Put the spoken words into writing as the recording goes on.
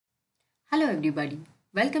Hello everybody.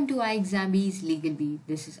 Welcome to iExamBee's LegalBee.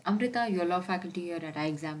 This is Amrita, your law faculty here at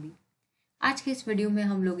iExamBee. आज के इस video में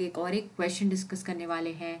हम लोग एक क्वेश्चन डिस्कस करने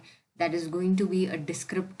वाले हैं that is going to be a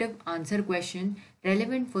descriptive answer question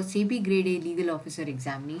relevant for SEBI Grade A Legal Officer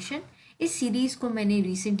Examination. इस सीरीज को मैंने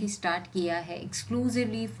रिसेंटली स्टार्ट किया है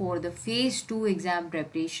exclusively for the phase 2 exam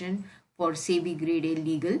preparation for SEBI grade a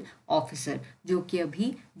legal officer जो कि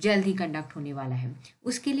अभी जल्द ही conduct होने वाला है।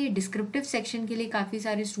 उसके लिए डिस्क्रिप्टिव सेक्शन के लिए काफ़ी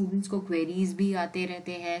सारे स्टूडेंट्स को क्वेरीज भी आते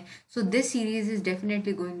रहते हैं। So this series is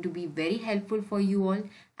definitely going to be very helpful for you all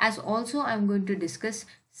as also I am going to discuss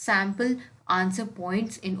sample answer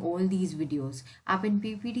points in all these videos. आप इन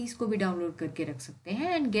पीपीटीज को भी डाउनलोड करके रख सकते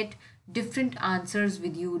हैं and get different answers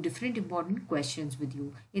with you, different important questions with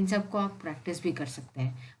you. इन सब को आप प्रैक्टिस भी कर सकते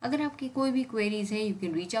हैं। अगर आपकी कोई भी क्वेरीज है, you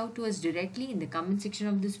can reach out to us directly in the comment section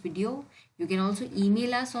of this video. You can also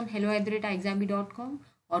email us on hello@iexambi.com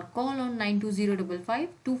or call on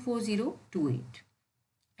 92055-24028.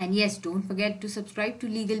 And yes, don't forget to subscribe to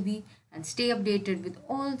LegalBee and stay updated with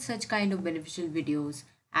all such kind of beneficial videos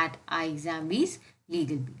at iExamBee's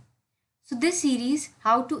LegalBee. So this series,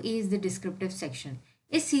 how to ace the descriptive section.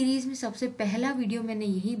 इस series में सबसे पहला video मैंने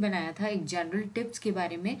यही बनाया था एक general tips के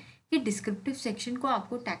बारे में कि डिस्क्रिप्टिव सेक्शन को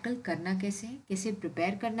आपको टैकल करना कैसे है, कैसे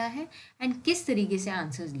प्रिपेयर करना है एंड किस तरीके से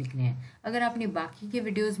आंसर्स लिखने हैं। अगर आपने बाकी के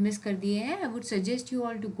वीडियोस मिस कर दिए हैं, I would suggest you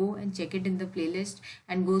all to go and check it in the playlist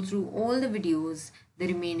and go through all the videos, the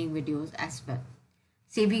remaining videos as well.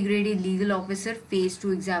 SEBI grade a legal officer phase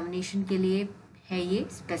 2 examination के लिए है ये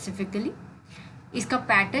specifically. इसका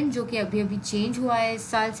pattern जो कि अभी अभी change हुआ है इस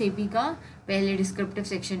साल सेबी का, पहले डिस्क्रिप्टिव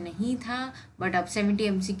सेक्शन नहीं था बट अब 70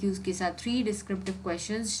 MCQs के साथ 3 डिस्क्रिप्टिव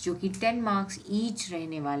क्वेश्चंस जो कि 10 मार्क्स ईच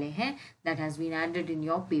रहने वाले हैं, that has been added in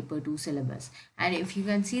your paper 2 syllabus. And if you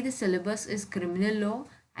can see the syllabus is criminal law,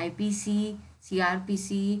 IPC, CRPC,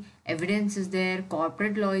 evidence is there,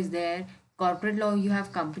 corporate law is there. Corporate law you have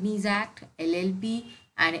Companies Act, LLP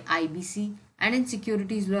and IBC, and in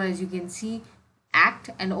securities law as you can see Act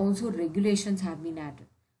and also regulations have been added.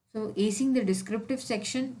 So acing the descriptive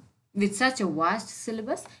section with such a vast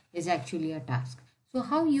syllabus is actually a task. So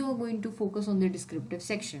how you are going to focus on the descriptive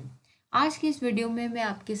section? आज के इस video में मैं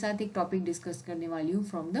आपके साथ एक topic discuss करने वाली हूँ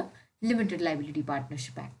from the Limited Liability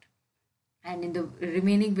Partnership Act. And in the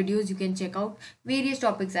remaining videos you can check out various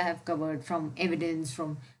topics I have covered from evidence,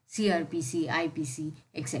 from CRPC, IPC,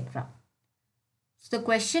 etc. So the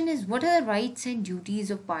question is, what are the rights and duties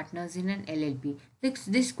of partners in an LLP?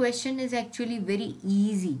 This question is actually very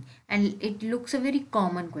easy and it looks a very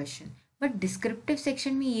common question. But descriptive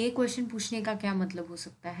section में ये question पूछने का क्या मतलब हो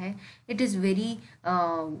सकता है? It is very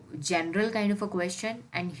general kind of a question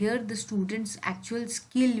and here the student's actual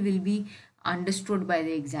skill will be understood by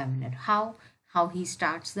the examiner. How he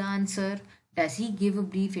starts the answer? Does he give a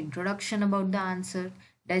brief introduction about the answer?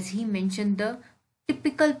 Does he mention the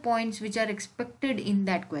typical points which are expected in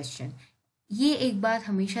that question? ये एक बात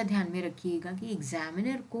हमेशा ध्यान में रखिएगा कि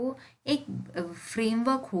examiner को एक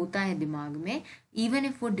फ्रेमवर्क होता है दिमाग में, इवन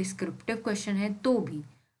इफ वो डिस्क्रिप्टिव क्वेश्चन है तो भी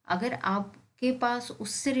अगर आपके पास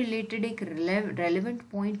उससे रिलेटेड एक रेलेवेंट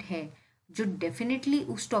पॉइंट है जो डेफिनेटली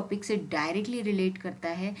उस टॉपिक से डायरेक्टली रिलेट करता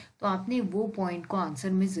है तो आपने वो पॉइंट को आंसर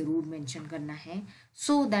में ज़रूर मेंशन करना है,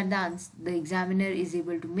 so that the examiner is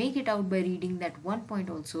able to make it out by reading that one point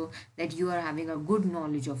also that you are having a good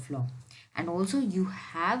knowledge of law and also you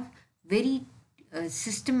have very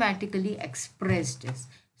systematically expressed this.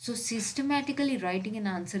 So systematically writing an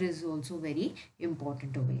answer is also very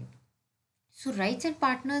important way. So rights and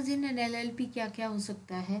partners in an LLP क्या क्या हो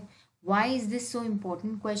सकता है? Why is this so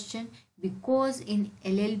important question? Because in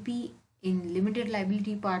LLP, in limited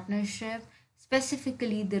liability partnership,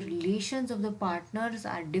 specifically the relations of the partners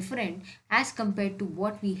are different as compared to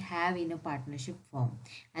what we have in a partnership firm,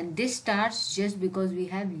 and this starts just because we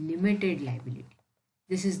have limited liability.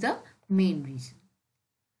 This is the main reason.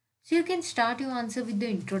 So you can start your answer with the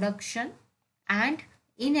introduction, and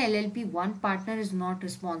in LLP one partner is not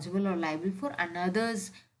responsible or liable for another's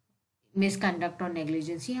misconduct or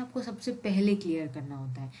negligence. ये आपको सबसे पहले clear करना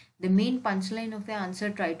होता है. The main punchline of the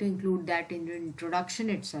answer, try to include that in the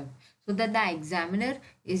introduction itself so that the examiner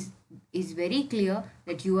is very clear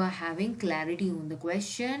that you are having clarity on the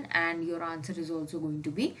question and your answer is also going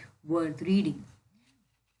to be worth reading.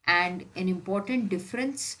 And an important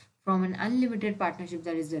difference from an unlimited partnership,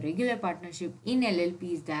 that is the regular partnership, in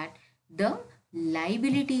LLP is that the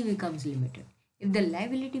liability becomes limited. If the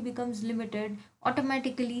liability becomes limited,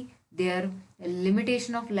 automatically their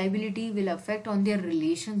limitation of liability will affect on their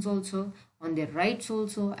relations also, on their rights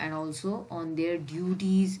also, and also on their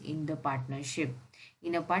duties in the partnership.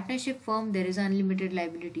 In a partnership firm, there is unlimited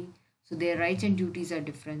liability, so their rights and duties are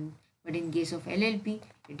different. but in case of LLP,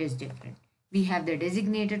 it is different. We have the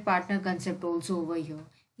designated partner concept also over here.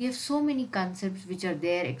 We have so many concepts which are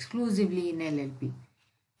there exclusively in LLP.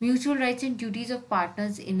 Mutual rights and duties of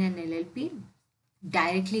partners in an LLP.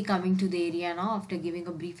 Directly coming to the area now after giving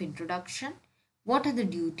a brief introduction. What are the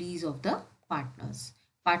duties of the partners?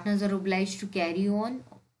 Partners are obliged to carry on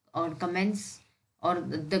or commence or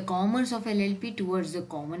the commerce of LLP towards the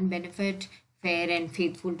common benefit, fair and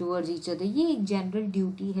faithful towards each other. ये एक general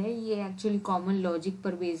duty है, ये actually common logic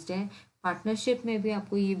पर based है. Partnership में भी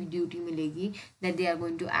आपको ये भी ड्यूटी मिलेगी that they are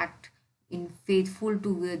going to act in faithful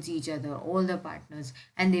towards each other, all the partners,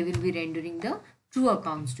 and they will be rendering the true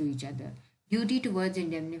accounts to each other. Duty towards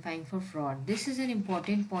indemnifying for fraud. This is an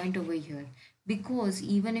important point over here because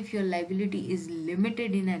even if your liability is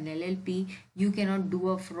limited in an LLP, you cannot do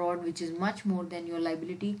a fraud which is much more than your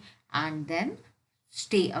liability and then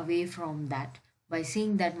stay away from that by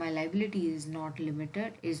saying that my liability is not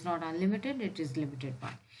limited, is not unlimited, it is limited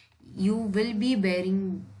part. You will be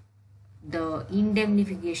bearing the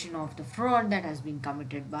indemnification of the fraud that has been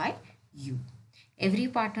committed by you. Every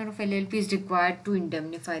partner of LLP is required to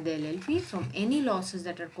indemnify the LLP from any losses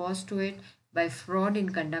that are caused to it by fraud in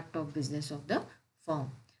conduct of business of the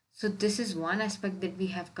firm. So this is one aspect that we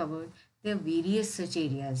have covered. There are various such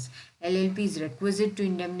areas. LLP is requisite to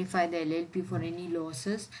indemnify the LLP for any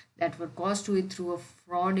losses that were caused to it through a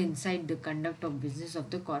fraud inside the conduct of business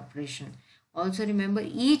of the corporation. Also remember,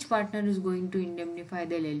 each partner is going to indemnify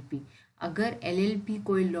the LLP. अगर LLP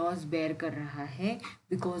कोई loss bear कर रहा है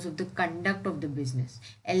because of the conduct of the business.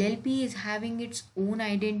 LLP is having its own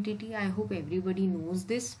identity. I hope everybody knows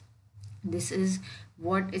this. This is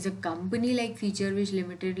what is a company like feature which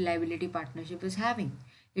limited liability partnership is having.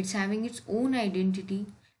 It's having its own identity,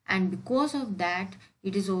 and because of that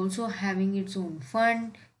it is also having its own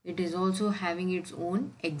fund. It is also having its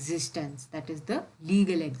own existence, that is the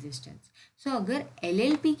legal existence. So अगर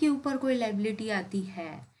LLP के ऊपर कोई liability आती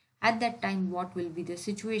है, at that time what will be the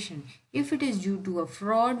situation? If it is due to a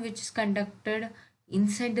fraud which is conducted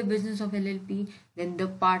inside the business of LLP, then the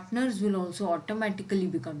partners will also automatically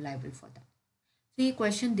become liable for that. तो ये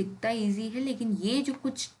question दिखता easy है, लेकिन ये जो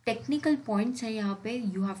कुछ technical points हैं यहाँ पे,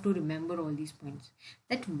 you have to remember all these points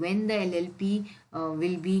that when the LLP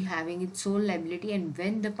will be having its sole liability and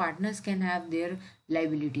when the partners can have their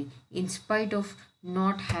liability in spite of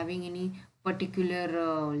not having any particular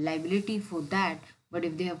liability for that, but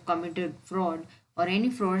if they have committed fraud or any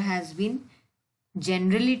fraud has been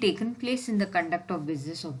generally taken place in the conduct of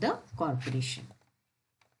business of the corporation.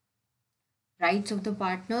 Rights of the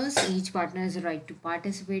partners. Each partner has a right to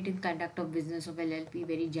participate in conduct of business of LLP.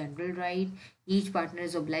 Very general right. Each partner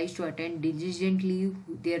is obliged to attend diligently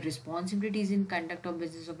their responsibilities in conduct of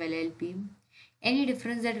business of LLP. Any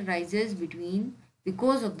difference that arises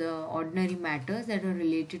because of the ordinary matters that are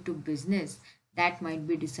related to business, that might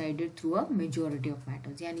be decided through a majority of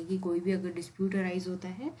matters. यानी कि कोई भी अगर dispute arise होता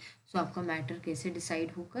है, so आपका matter कैसे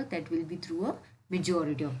decide होगा, that will be through a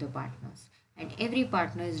majority of the partners. And every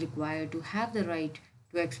partner is required to have the right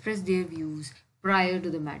to express their views prior to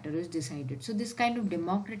the matter is decided. So this kind of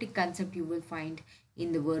democratic concept you will find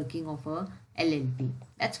in the working of a LLP.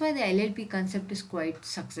 That's why the LLP concept is quite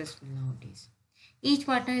successful nowadays. Each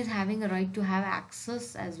partner is having a right to have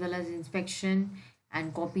access as well as inspection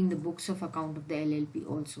and copying the books of account of the LLP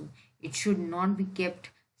also. It should not be kept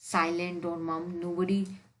silent or mum. Nobody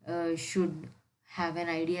should have an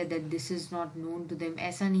idea that this is not known to them.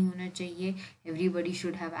 ऐसा नहीं होना चाहिए. Everybody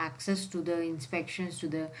should have access to the inspections, to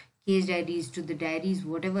the case diaries, to the diaries,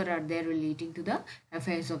 whatever are there relating to the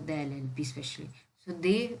affairs of the LLP especially. So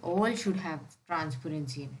they all should have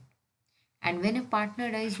transparency in it. And when a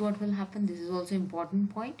partner dies, what will happen? This is also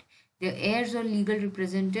important point. Their heirs or legal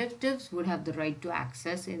representatives would have the right to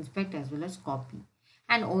access, inspect as well as copy.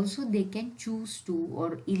 And also they can choose to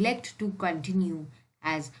or elect to continue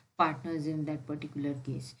as partners in that particular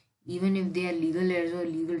case. Even if they are legal heirs or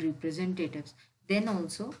legal representatives, then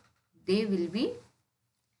also they will be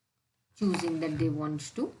choosing that they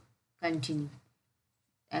want to continue.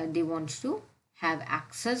 They want to have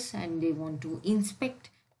access and they want to inspect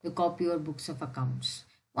the copy or books of accounts.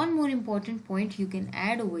 One more important point you can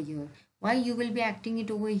add over here. Why you will be adding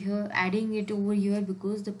it over here,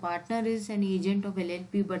 because the partner is an agent of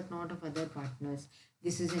LLP but not of other partners.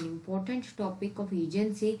 This is an important topic of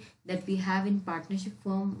agency that we have in partnership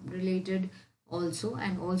firm related also,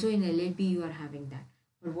 and also in LLP you are having that.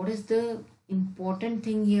 But what is the important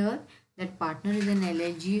thing here? That partner is an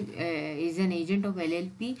is an agent of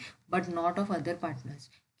LLP but not of other partners.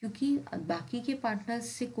 क्योंकि बाकी के partners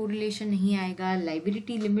से correlation नहीं आएगा,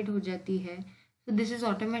 liability limit हो जाती है. So this is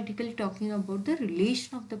automatically talking about the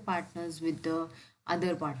relation of the partners with the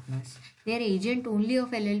other partners. They are agent only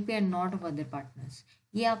of LLP and not of other partners.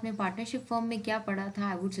 ये आपने पार्टनरशिप फर्म में क्या पढ़ा था,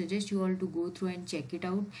 I would suggest you all to go through and check it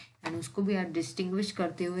out, and उसको भी आप distinguish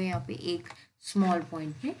करते हुए यहाँ पे एक स्मॉल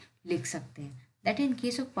पॉइंट में लिख सकते हैं that in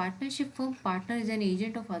case of partnership firm, partner is an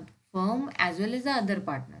agent of a firm as well as the other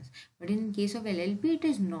partners, but in case of LLP it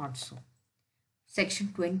is not so. Section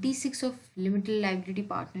 26 of Limited Liability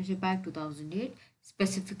Partnership Act 2008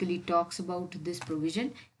 specifically talks about this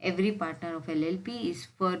provision. Every partner of LLP is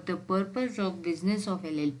for the purpose of business of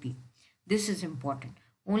LLP. This is important.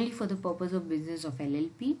 Only for the purpose of business of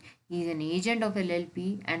LLP. He is an agent of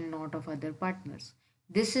LLP and not of other partners.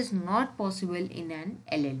 This is not possible in an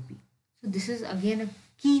LLP. So this is again a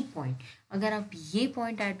key point. अगर आप ये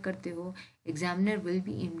point add करते हो, examiner will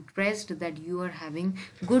be impressed that you are having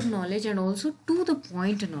good knowledge and also to the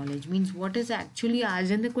point knowledge, means what is actually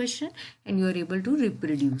asked in the question and you are able to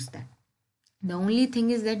reproduce that. The only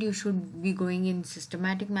thing is that you should be going in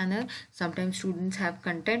systematic manner. Sometimes students have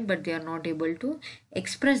content but they are not able to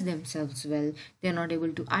express themselves well. They are not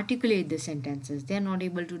able to articulate the sentences. They are not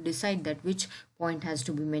able to decide that which point has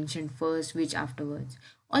to be mentioned first, which afterwards.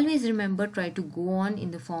 Always remember, try to go on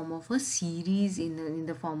in the form of a series, in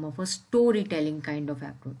the form of a storytelling kind of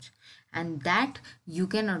approach. And that you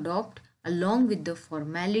can adopt along with the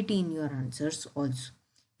formality in your answers also.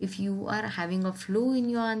 If you are having a flow in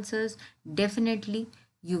your answers, definitely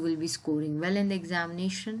you will be scoring well in the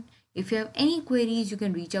examination. If you have any queries, you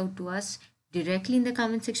can reach out to us directly in the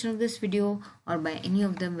comment section of this video or by any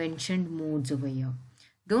of the mentioned modes over here.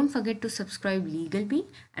 Don't forget to subscribe LegalBee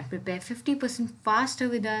and prepare 50% faster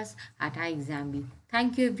with us at iExamBee.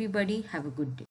 Thank you everybody. Have a good day.